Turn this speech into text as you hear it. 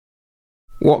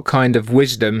What kind of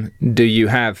wisdom do you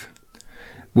have?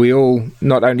 We all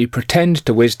not only pretend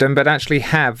to wisdom, but actually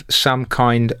have some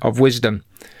kind of wisdom.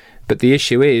 But the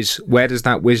issue is, where does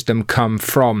that wisdom come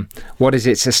from? What is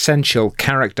its essential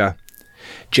character?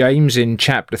 James in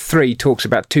chapter 3 talks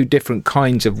about two different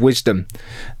kinds of wisdom.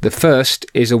 The first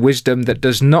is a wisdom that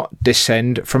does not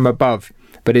descend from above,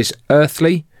 but is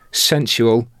earthly,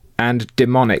 sensual, and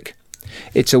demonic.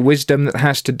 It's a wisdom that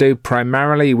has to do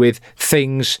primarily with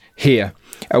things here.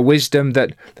 A wisdom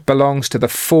that belongs to the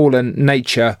fallen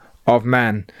nature of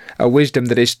man. A wisdom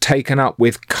that is taken up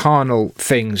with carnal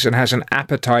things and has an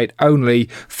appetite only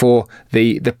for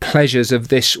the pleasures of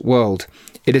this world.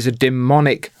 It is a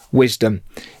demonic wisdom.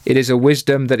 It is a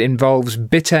wisdom that involves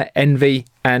bitter envy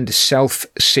and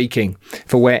self-seeking.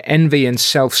 For where envy and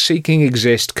self-seeking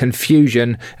exist,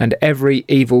 confusion and every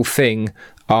evil thing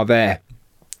are there.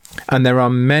 And there are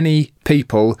many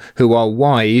people who are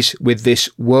wise with this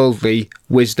worldly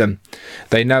wisdom.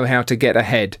 They know how to get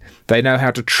ahead. They know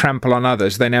how to trample on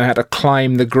others. They know how to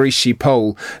climb the greasy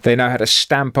pole. They know how to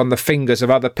stamp on the fingers of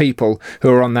other people who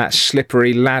are on that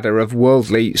slippery ladder of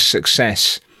worldly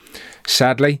success.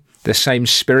 Sadly, the same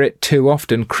spirit too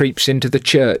often creeps into the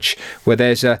church, where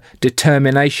there's a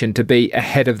determination to be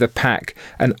ahead of the pack,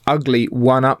 an ugly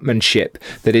one-upmanship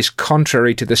that is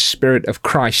contrary to the spirit of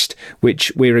Christ,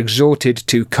 which we're exhorted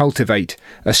to cultivate,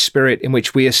 a spirit in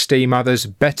which we esteem others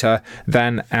better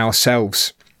than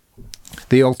ourselves.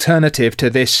 The alternative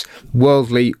to this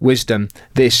worldly wisdom,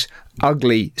 this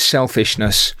ugly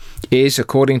selfishness, is,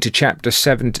 according to chapter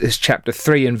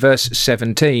 3 and verse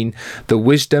 17, the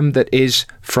wisdom that is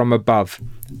from above,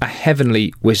 a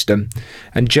heavenly wisdom.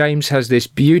 And James has this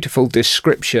beautiful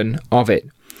description of it.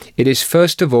 It is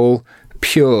first of all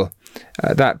pure.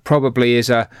 That probably is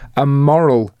a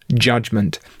moral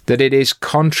judgment, that it is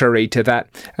contrary to that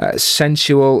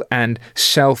sensual and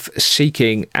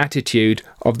self-seeking attitude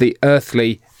of the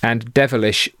earthly and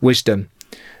devilish wisdom.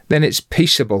 Then it's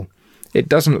peaceable. It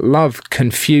doesn't love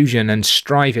confusion and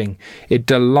striving. It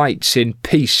delights in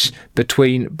peace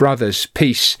between brothers,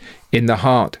 peace in the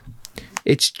heart.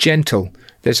 It's gentle.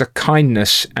 There's a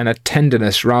kindness and a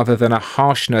tenderness rather than a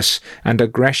harshness and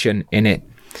aggression in it.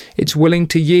 It's willing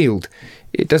to yield.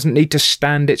 It doesn't need to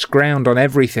stand its ground on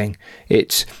everything.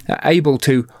 It's able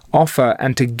to offer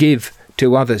and to give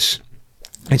to others.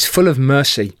 It's full of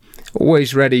mercy.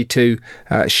 Always ready to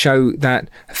show that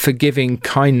forgiving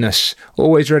kindness,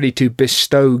 always ready to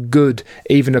bestow good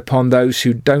even upon those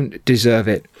who don't deserve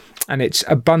it. And it's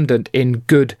abundant in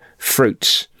good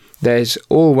fruits. There's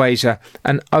always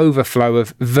an overflow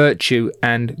of virtue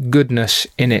and goodness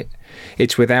in it.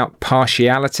 It's without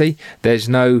partiality. There's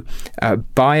no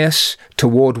bias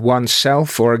toward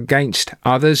oneself or against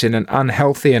others in an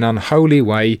unhealthy and unholy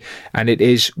way, and it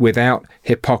is without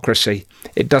hypocrisy.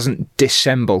 It doesn't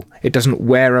dissemble. It doesn't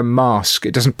wear a mask.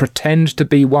 It doesn't pretend to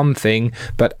be one thing,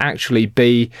 but actually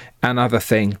be another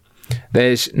thing.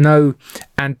 There's no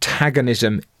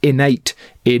antagonism innate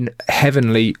in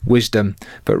heavenly wisdom,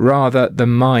 but rather the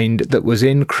mind that was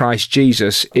in Christ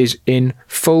Jesus is in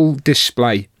full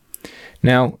display.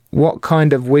 Now, what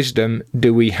kind of wisdom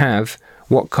do we have?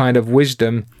 What kind of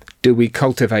wisdom do we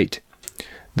cultivate?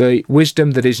 The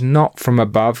wisdom that is not from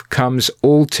above comes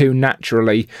all too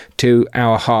naturally to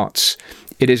our hearts.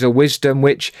 It is a wisdom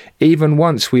which, even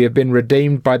once we have been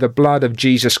redeemed by the blood of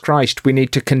Jesus Christ, we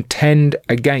need to contend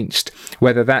against,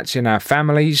 whether that's in our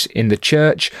families, in the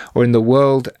church, or in the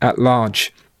world at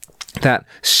large. That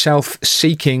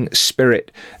self-seeking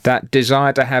spirit, that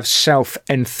desire to have self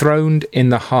enthroned in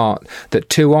the heart, that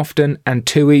too often and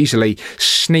too easily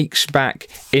sneaks back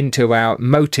into our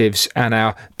motives and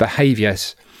our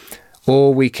behaviours.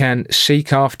 Or we can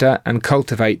seek after and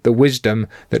cultivate the wisdom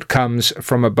that comes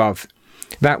from above.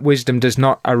 That wisdom does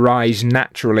not arise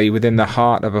naturally within the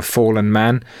heart of a fallen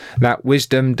man. That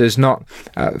wisdom is not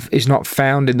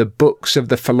found in the books of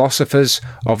the philosophers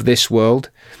of this world.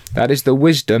 That is the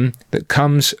wisdom that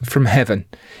comes from heaven.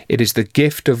 It is the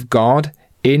gift of God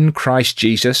in Christ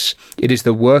Jesus. It is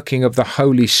the working of the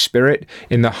Holy Spirit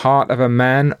in the heart of a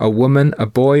man, a woman, a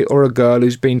boy, or a girl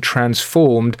who's been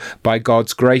transformed by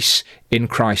God's grace in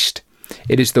Christ.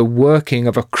 It is the working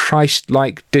of a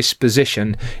Christ-like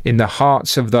disposition in the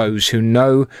hearts of those who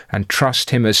know and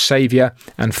trust him as Saviour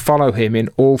and follow him in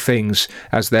all things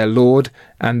as their Lord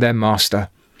and their Master.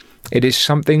 It is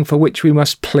something for which we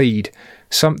must plead,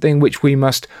 something which we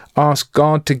must ask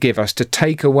God to give us, to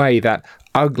take away that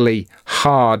ugly,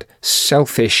 hard,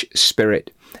 selfish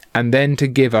spirit, and then to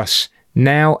give us,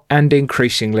 now and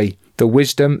increasingly, the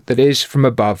wisdom that is from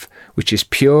above, which is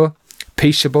pure,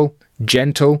 peaceable,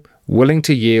 gentle, willing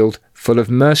to yield, full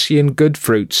of mercy and good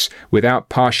fruits, without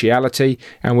partiality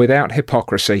and without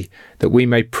hypocrisy, that we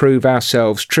may prove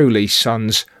ourselves truly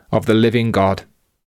sons of the living God.